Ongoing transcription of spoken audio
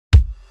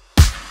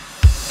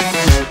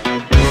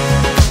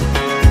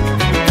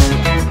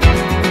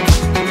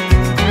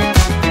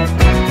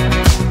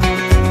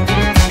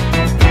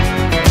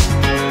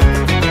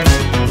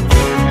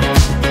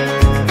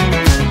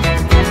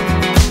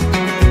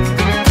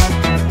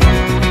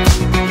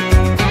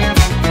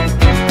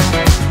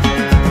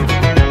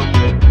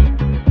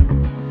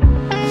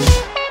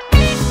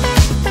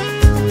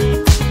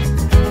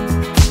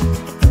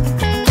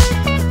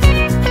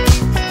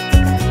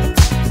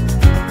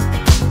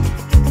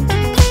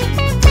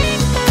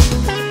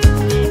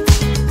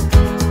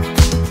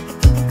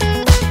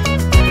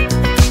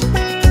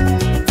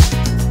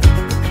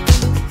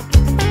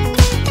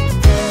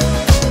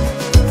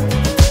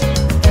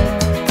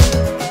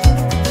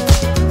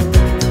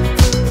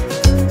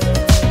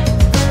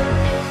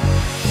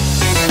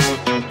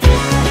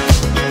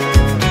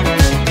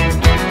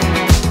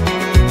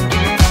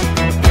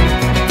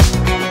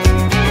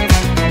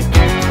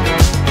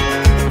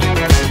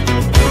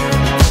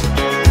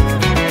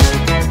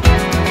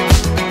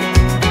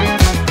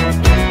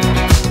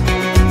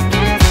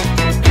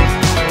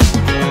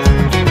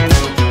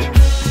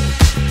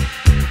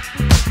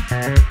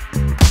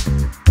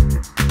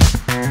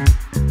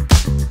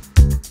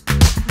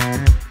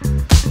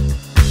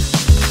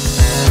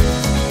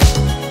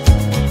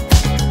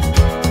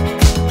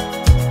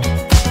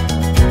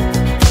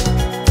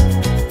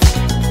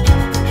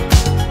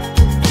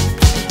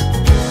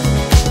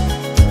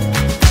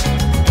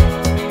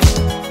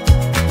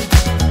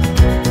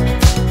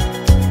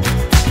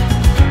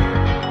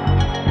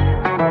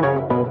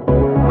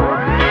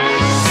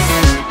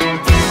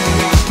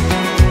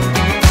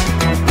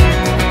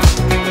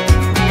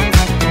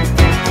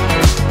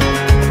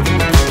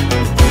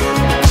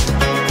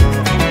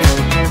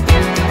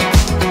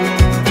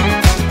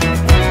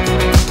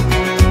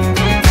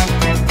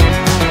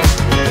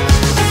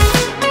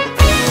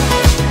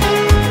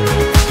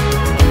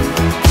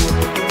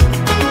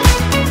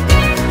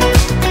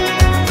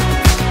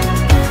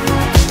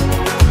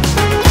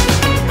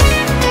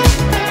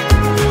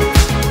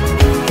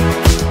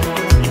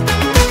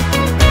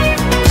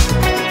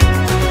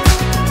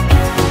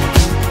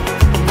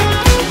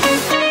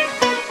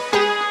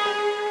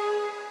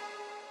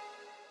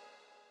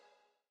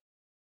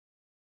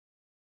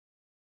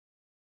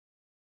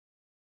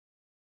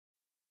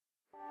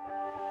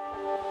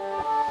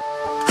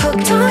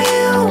hooked on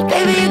you,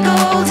 baby, you're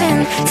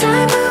golden.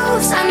 Time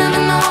moves, I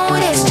never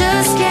noticed,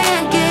 just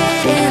can't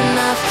get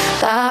enough.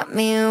 Got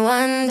me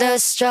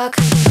wonderstruck.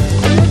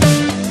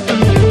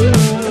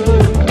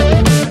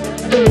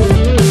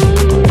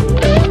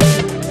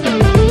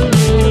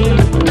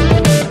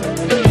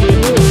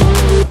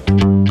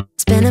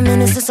 It's been a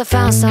minute since I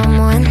found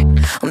someone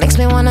who makes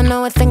me wanna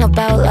know a thing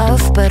about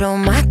love. But oh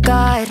my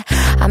God,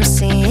 I'm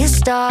seeing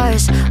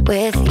stars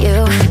with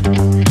you.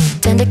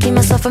 Tend to keep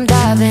myself from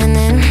diving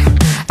in.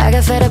 I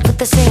get fed up with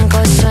the sink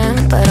or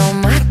swim. But oh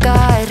my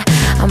God,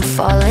 I'm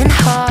falling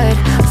hard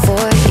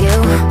for you.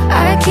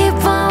 I keep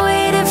on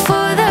waiting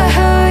for the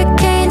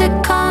hurricane to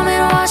come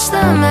and wash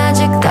the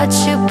magic that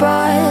you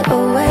brought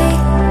away.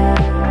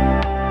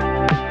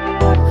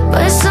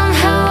 But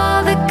somehow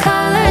all the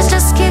colors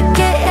just keep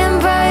getting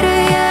brighter.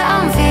 Yeah,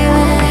 I'm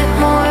feeling it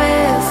more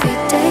every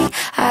day.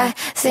 I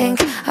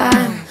think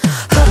I'm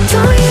hooked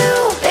on you,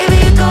 baby,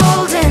 you're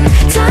golden.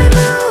 Time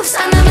moves,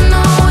 I never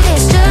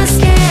noticed, just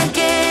can't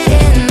get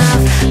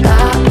enough.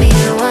 Got me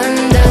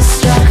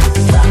wonderstruck.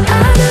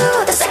 I knew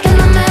the second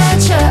I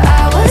met you,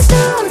 I was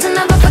doomed to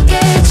never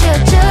forget you.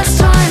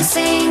 Just one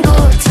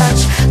single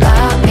touch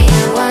got me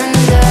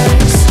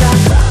wonderstruck.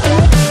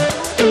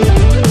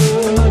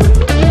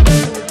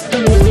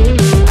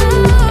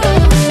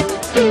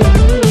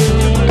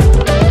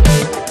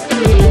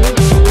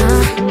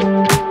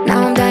 Now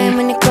I'm dying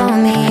when you call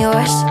me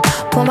yours.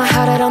 Pour my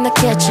heart out on the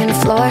kitchen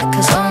floor.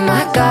 Cause oh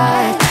my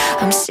God,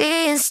 I'm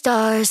seeing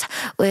stars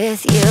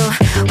with you.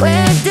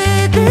 Where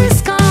did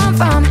this come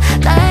from?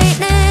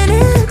 Lightning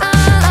in my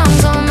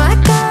lungs. Oh my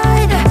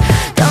God,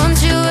 don't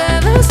you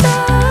ever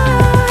stop.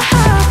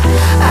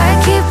 I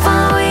keep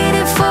on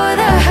waiting for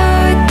the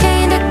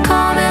hurricane to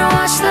come and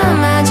wash the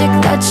magic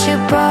that you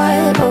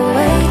brought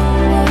away.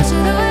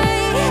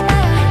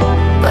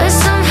 But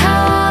somehow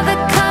all the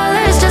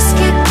colors just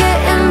keep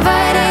getting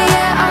brighter.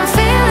 Yeah, I'm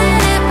feeling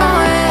it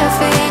more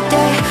every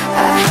day.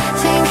 I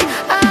think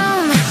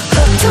I'm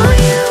hooked on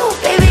you,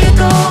 baby, you're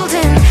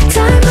golden.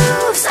 Time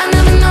moves, I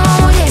never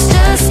noticed,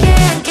 just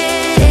can't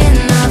get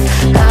enough.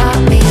 Got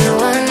me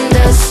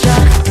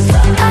wonderstruck.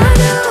 I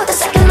knew the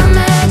second I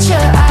met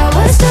you, I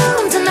was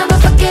doomed to never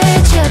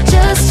forget you.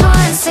 Just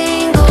one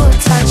single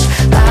touch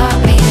got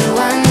me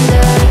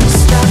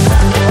wonderstruck.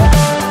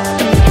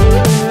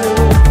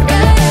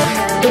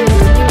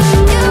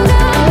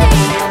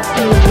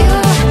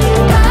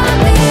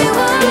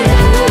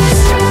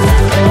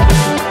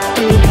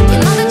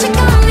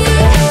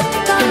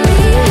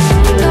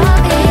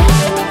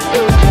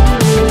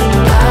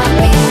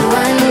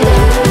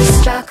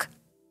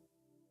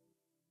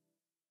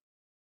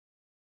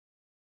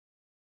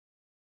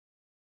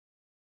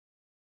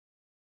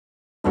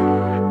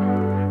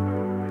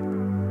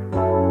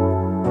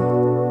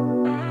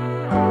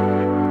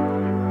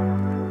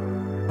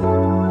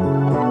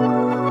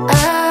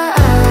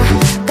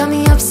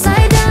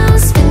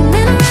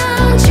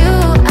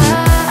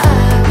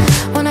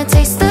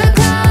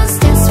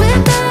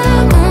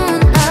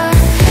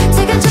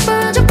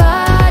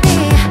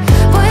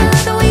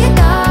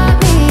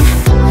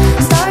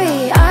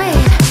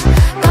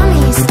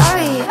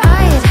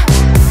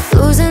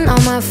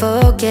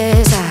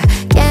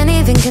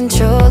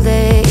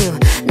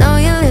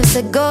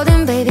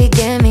 Golden, baby,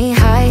 get me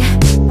high.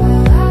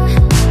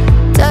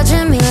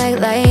 Touching me like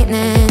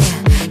lightning,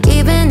 yeah.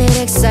 Keeping it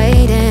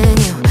exciting.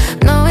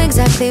 You know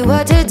exactly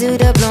what to do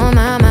to blow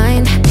my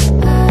mind.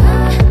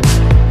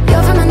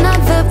 You're from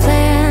another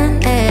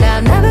planet.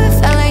 I've never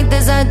felt like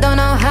this. I don't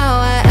know how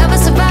I ever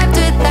survived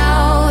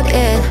without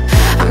it.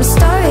 I'm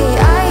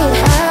starry-eyed.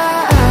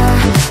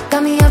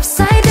 Got me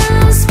upside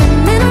down,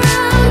 spinning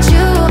around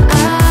you.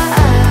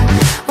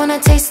 Wanna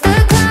taste the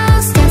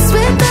clouds, dance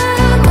with the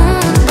moon.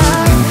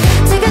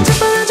 Take a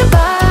trip around your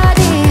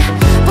body.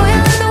 Boy, I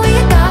love the way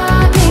you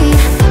got me.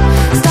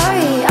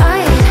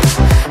 Starry-eyed,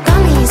 got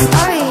me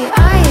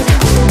starry-eyed.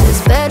 This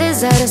bed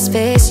is out of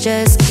space,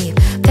 just keep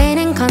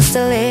painting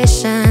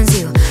constellations.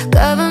 You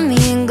cover me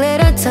in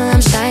glitter till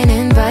I'm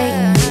shining bright.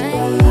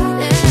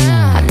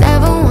 I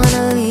never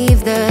wanna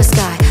leave the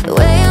sky. The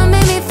way you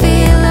made me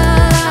feel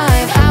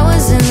alive. I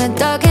was in the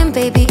dark and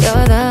baby,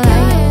 you're the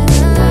light.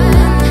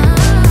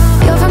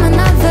 You're from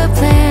another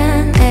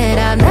planet.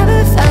 I've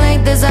never felt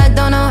like this. I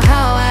don't know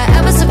how I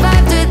ever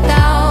survived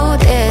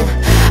without it.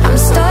 I'm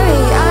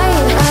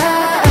starry-eyed.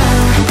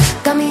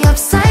 Got me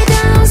upside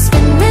down,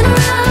 spinning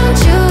around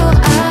you.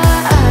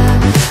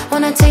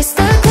 Wanna taste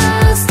the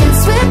clouds,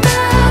 dance with the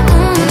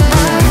moon.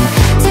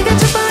 Take a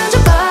trip around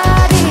your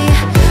body.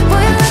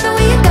 Boy, I love the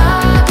way you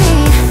got me.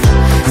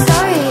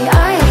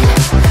 Starry-eyed,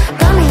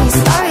 got me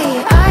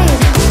starry-eyed.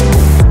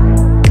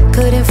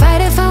 Couldn't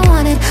fight if I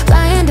wanted.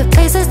 Flying to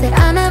places that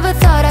I never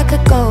thought I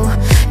could go.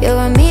 You're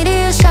a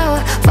meteor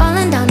shower,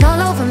 falling down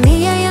all over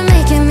me. Yeah, you're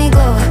making me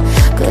glow.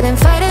 Couldn't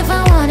fight if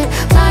I wanted.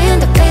 Flying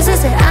to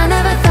places that I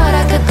never thought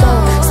I could go.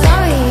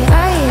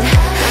 Starry-eyed,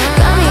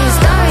 got me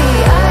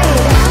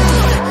starry-eyed.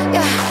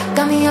 Yeah,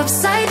 got me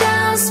upside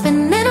down,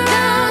 spinning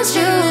around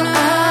you.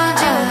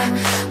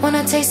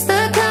 Wanna taste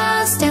the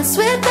clouds, dance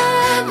with the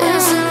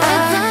moon.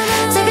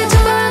 Take a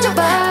trip around your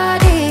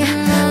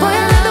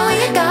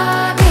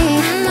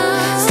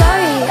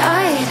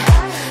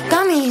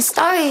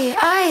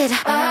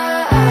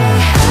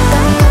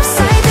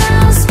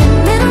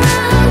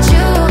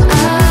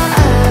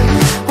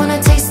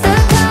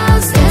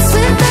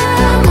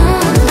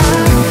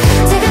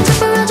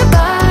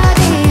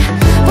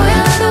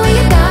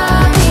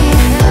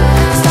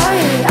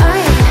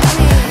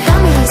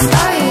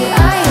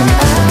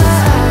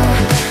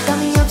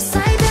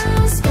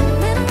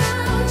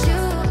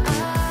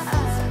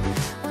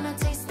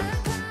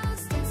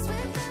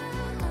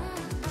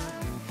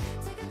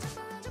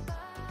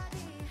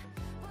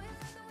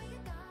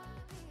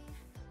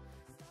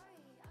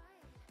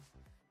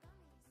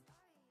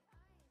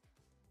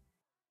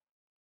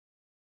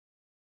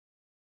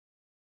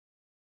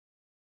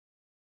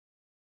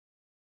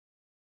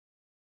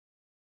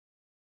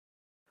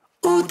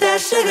Ooh, that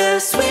sugar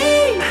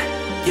sweet,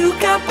 you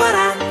got what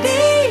I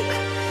need.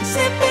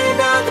 Sipping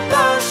on the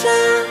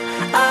potion,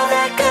 all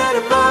that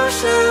good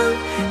emotion,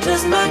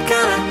 just my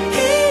kind of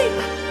heat.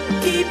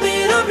 Keep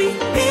it on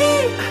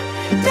repeat,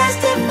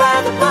 tested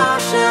by the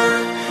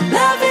motion,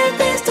 loving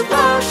this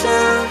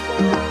devotion.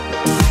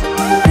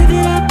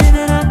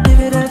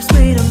 Live it up,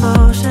 sweet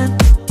emotion.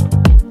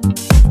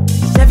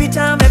 'Cause every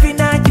time, every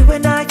night, you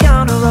and I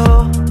on a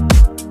roll.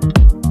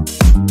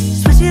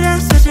 Switch it up,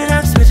 switch it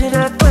up, switch it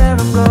up where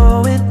I'm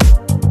going.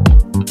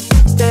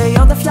 Stay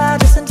on the fly,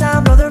 just in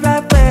time, know the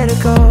right way to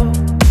go.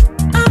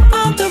 I'm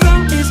on the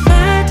road, it's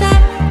my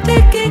time,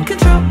 taking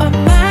control of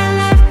my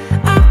life.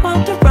 I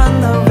want to run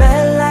the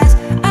red lights,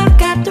 I've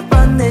got to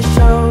run this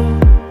show.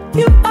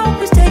 You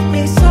always take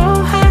me so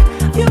high,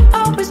 you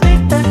always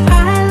make the high.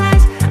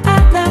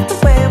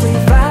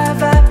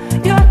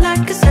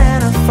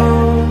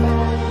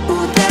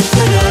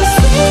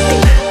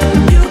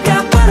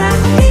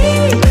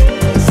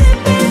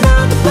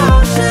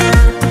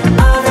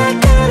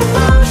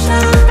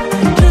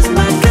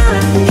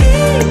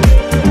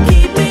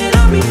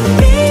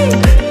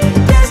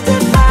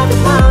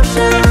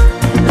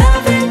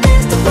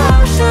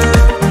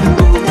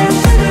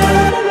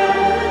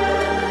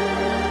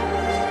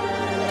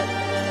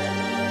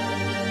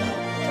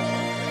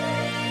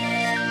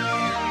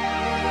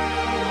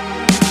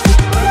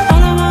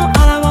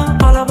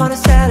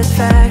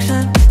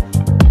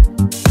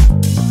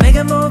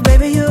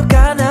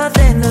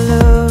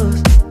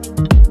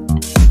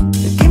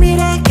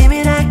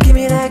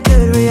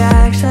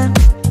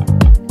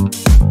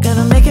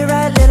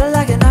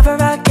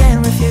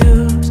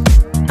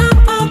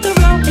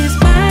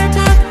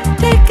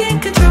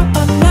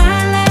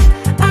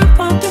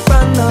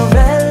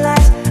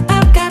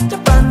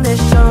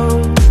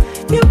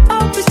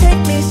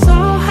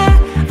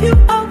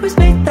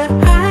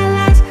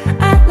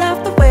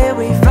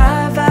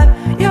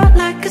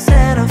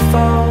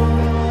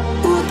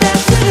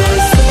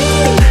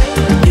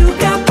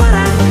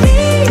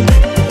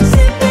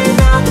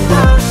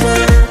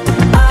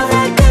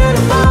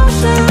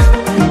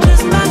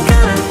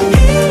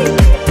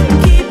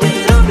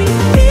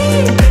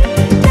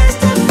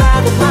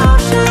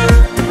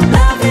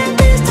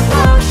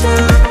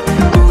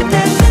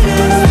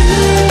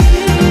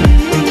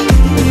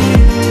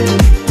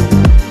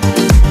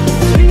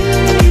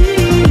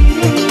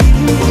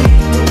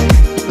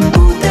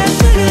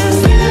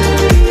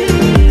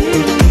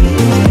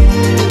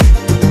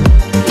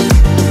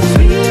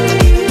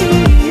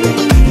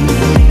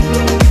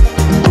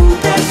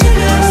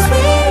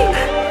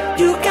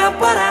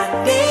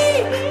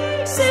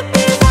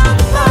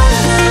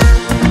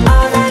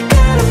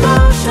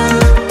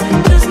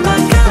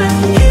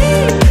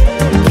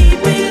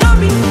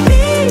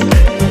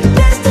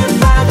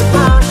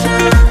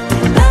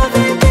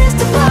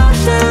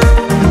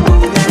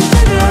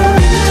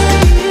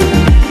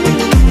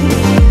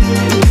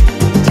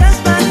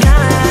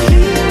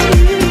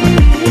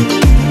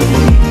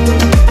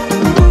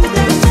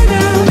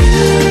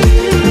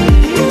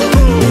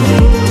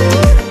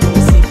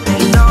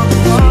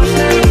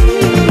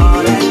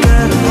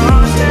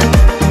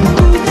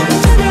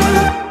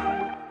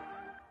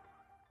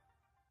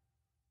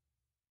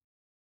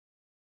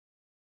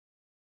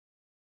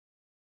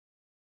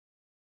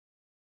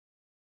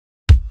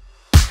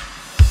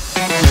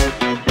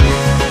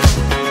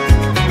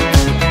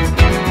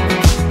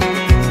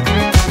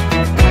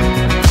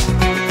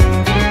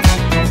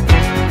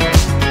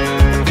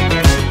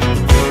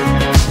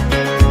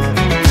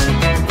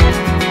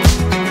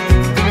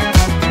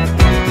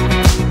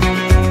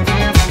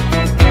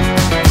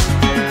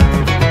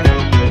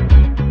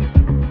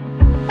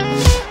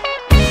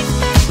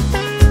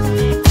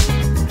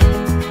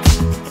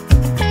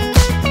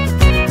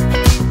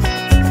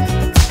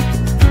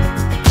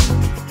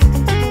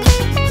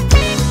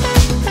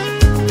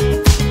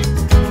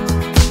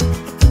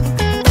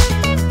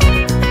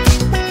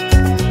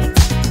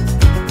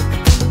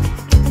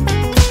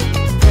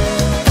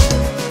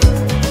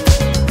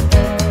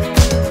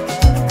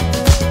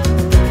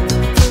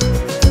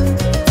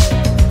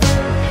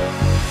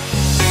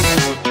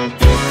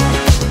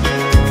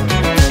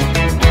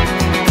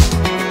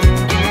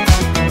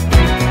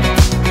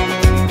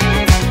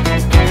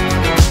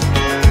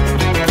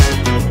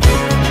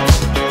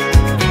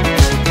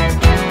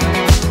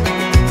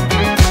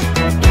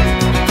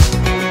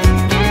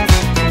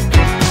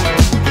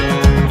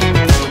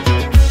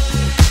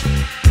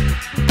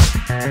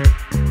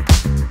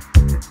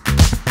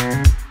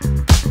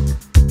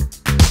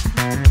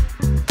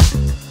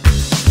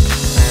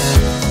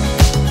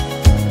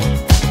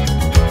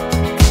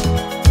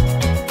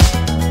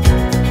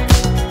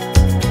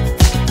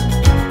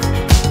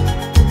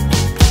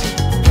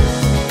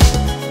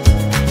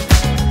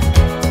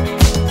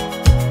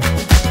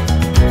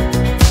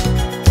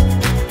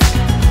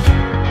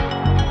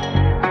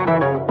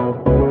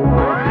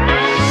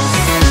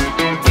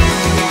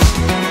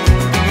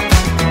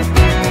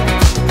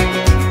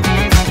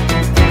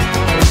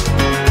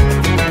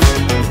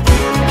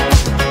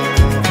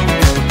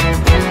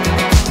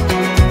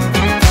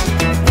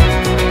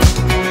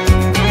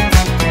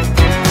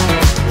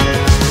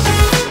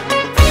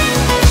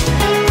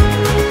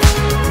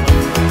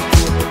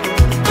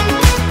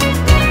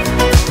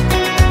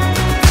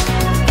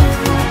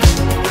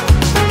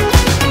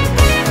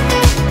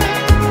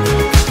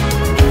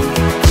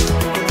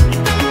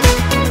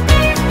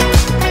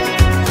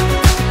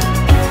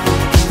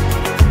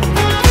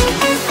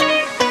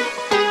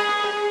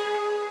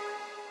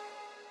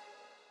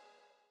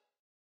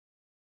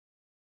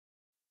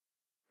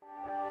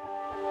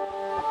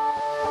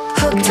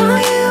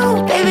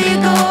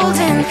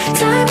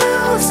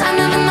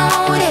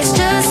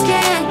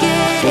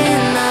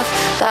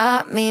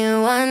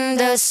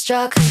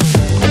 wonderstruck.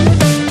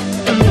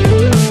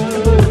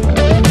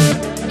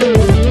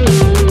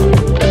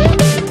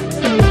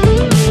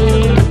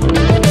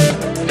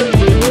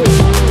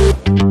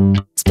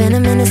 It's been a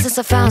minute since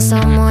I found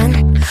someone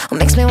who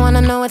makes me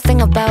wanna know a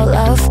thing about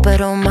love. But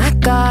oh my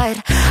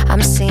God,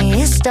 I'm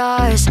seeing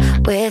stars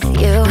with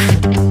you.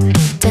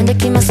 Tend to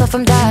keep myself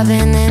from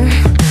diving in.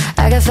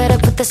 I get fed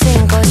up with the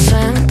sink or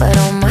swim. But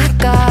oh my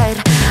God,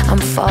 I'm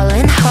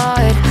falling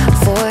hard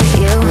for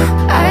you.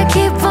 I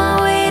keep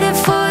on waiting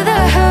for the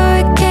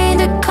hurricane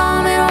to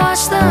come and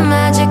wash the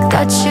magic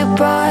that you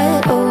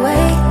brought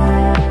away.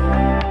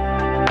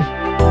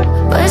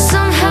 But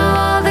somehow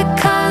all the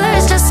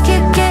colors just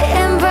keep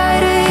getting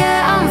brighter.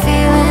 Yeah, I'm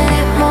feeling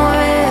it more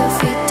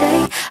every day.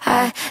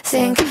 I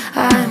think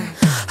I'm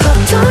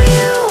hooked on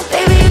you,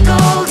 baby, you're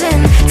golden.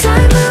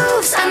 Time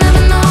moves, I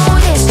never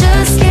noticed,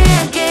 just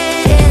can't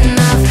get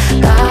enough.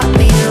 Got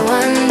me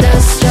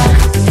wonderstruck.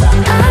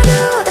 I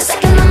knew the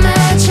second I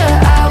met you,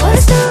 I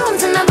was doomed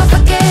to never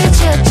forget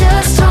you.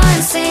 Just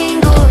one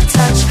single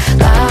touch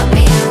got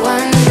me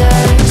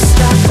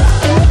wonderstruck.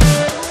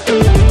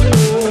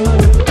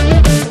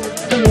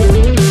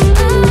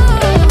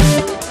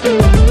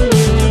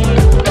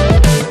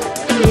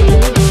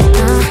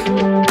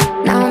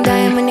 Now I'm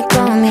dying when you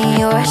call me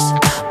yours.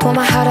 Pour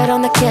my heart out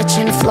on the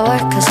kitchen floor.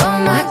 Cause oh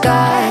my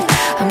God,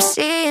 I'm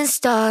seeing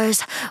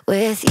stars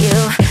with you.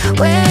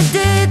 Where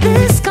did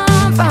this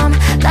come from?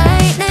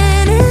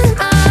 Lightning in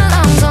my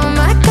lungs. Oh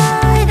my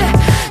God,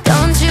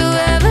 don't you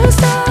ever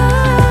stop.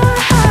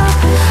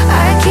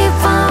 I keep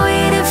on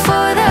waiting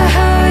for the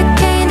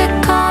hurricane to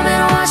come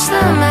and wash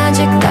the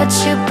magic that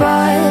you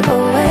brought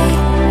away.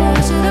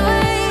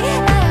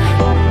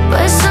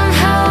 But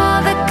somehow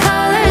all the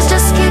colors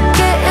just keep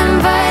getting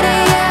brighter.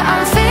 Yeah,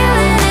 I'm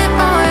feeling it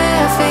more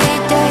every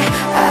day.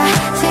 I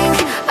think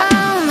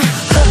I'm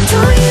hooked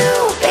on you,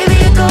 baby,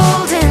 you're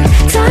golden.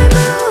 Time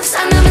moves,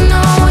 I never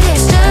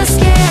noticed, just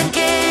can't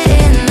get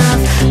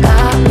enough.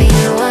 Got me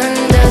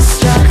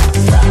wonderstruck.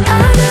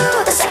 I knew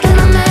the second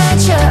I met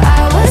you, I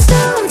was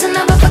doomed to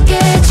never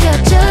forget you.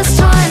 Just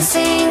one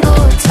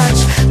single touch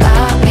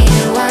got me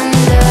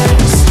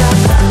wonderstruck.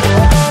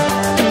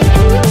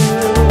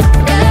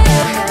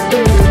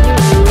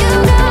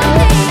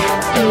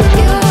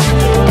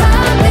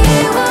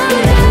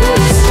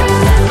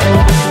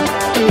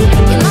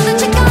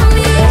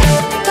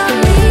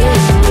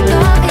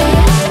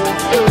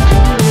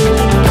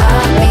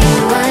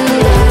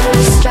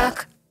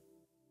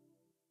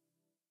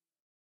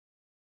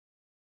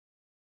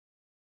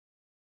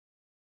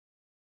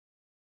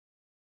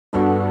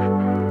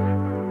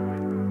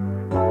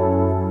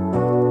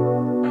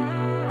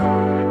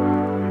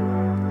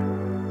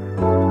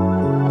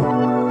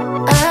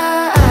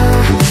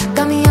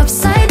 Got me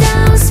upside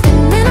down,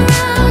 spinning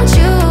around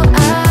you.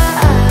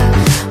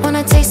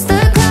 Wanna taste the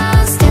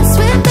clouds, dance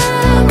with the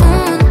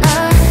moon.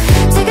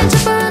 Take a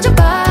trip around your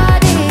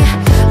body.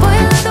 Boy,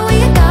 I love the way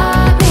you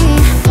got me.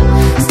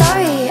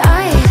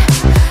 Starry-eyed,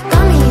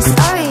 got me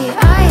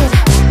starry-eyed.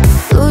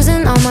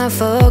 Losing all my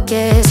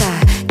focus, I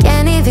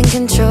can't even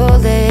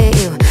control it.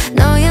 You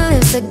know your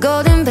lips are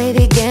golden,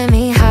 baby, get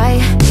me high.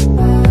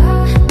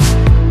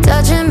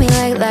 Touching me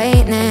like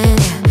lightning,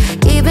 yeah,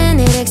 keeping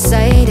it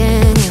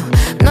exciting.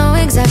 You know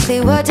exactly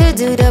what to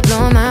do to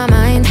blow my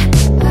mind.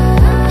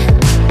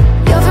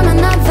 You're from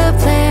another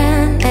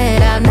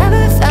planet, I've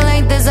never felt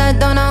like this. I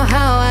don't know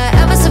how I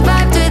ever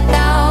survived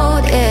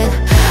without it.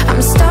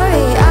 I'm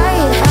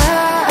starry-eyed,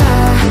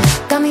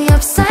 got me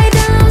upside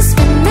down,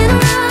 spinning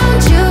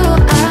around you.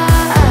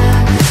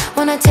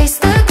 Wanna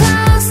taste the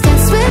clouds,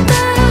 dance with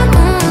the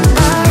moon.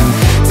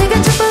 Take a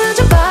trip around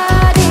your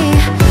body.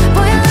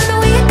 Boy, I love the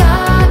way you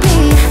got me.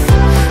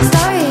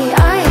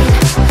 Starry-eyed,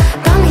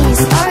 got me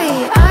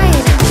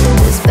starry-eyed.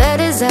 This bed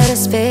is out of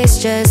space,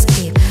 just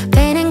keep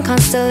painting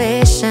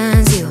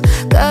constellations. You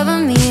cover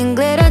me in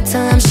glitter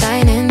till I'm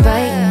shining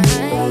bright.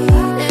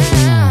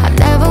 I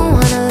never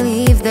wanna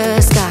leave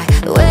the sky.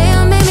 The way you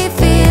made me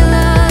feel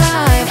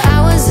alive. I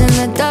was in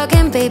the dark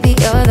and baby,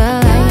 you're the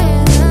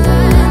light.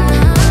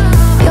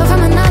 You're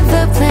from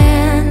another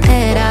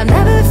planet, I've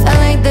never felt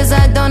like this.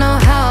 I don't know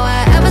how I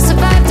ever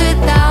survived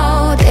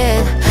without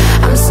it.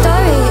 I'm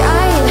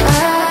starry-eyed,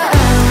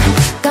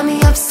 got me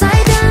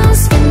upside down,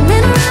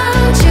 spinning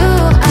around you.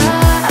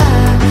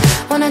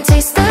 Wanna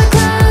taste the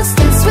clouds,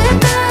 dance with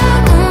the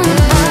moon.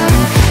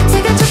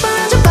 Take a trip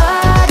around your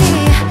body.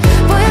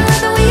 Boy, I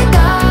love the way you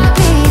got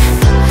me.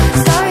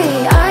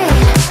 Starry-eyed,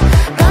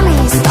 got me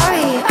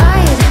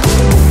starry-eyed.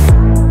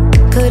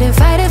 Couldn't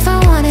fight if I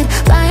wanted,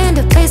 flying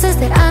to places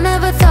that I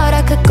never thought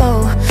I could go.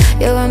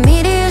 You're a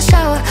meteor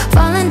shower,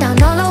 falling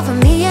down all over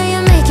me, yeah,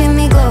 you're making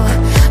me glow.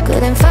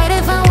 Couldn't fight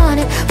if I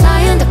wanted,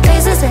 flying to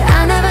places that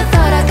I never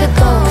thought I could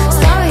go.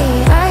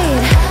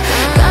 Starry-eyed,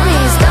 got me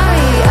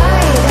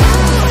starry-eyed.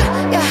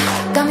 Yeah,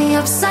 got me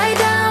upside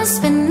down,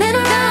 spinning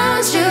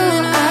around you.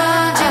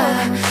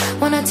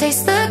 Wanna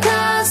taste the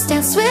clouds,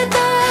 dance with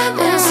the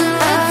moon.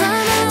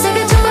 Take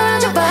a trip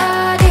around your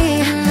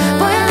body.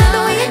 Boy, I love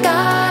the way you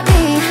got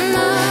me.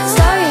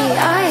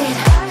 Starry-eyed,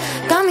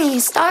 got me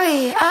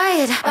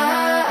starry-eyed.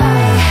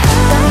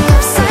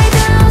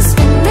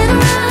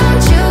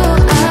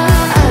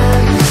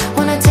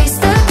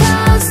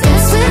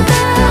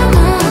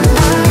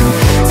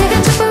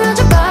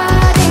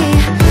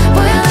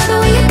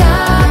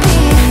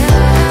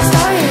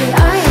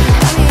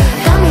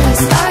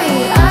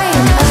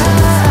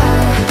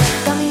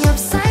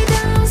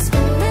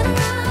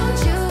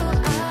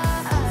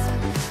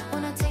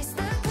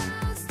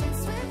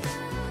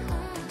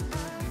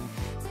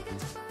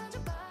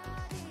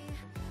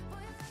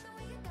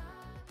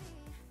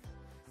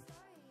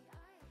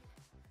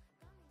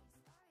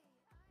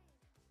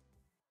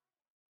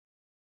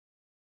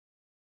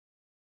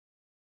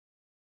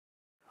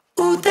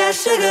 Ooh, that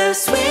sugar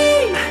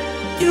sweet,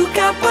 you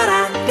got what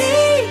I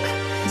need.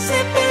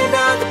 Sipping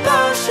on the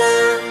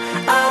potion,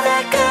 all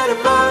that good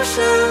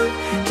emotion,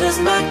 just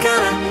my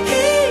kind of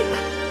heat.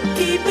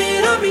 Keep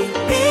it on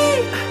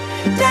repeat,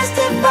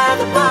 tested by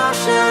the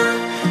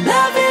motion,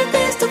 loving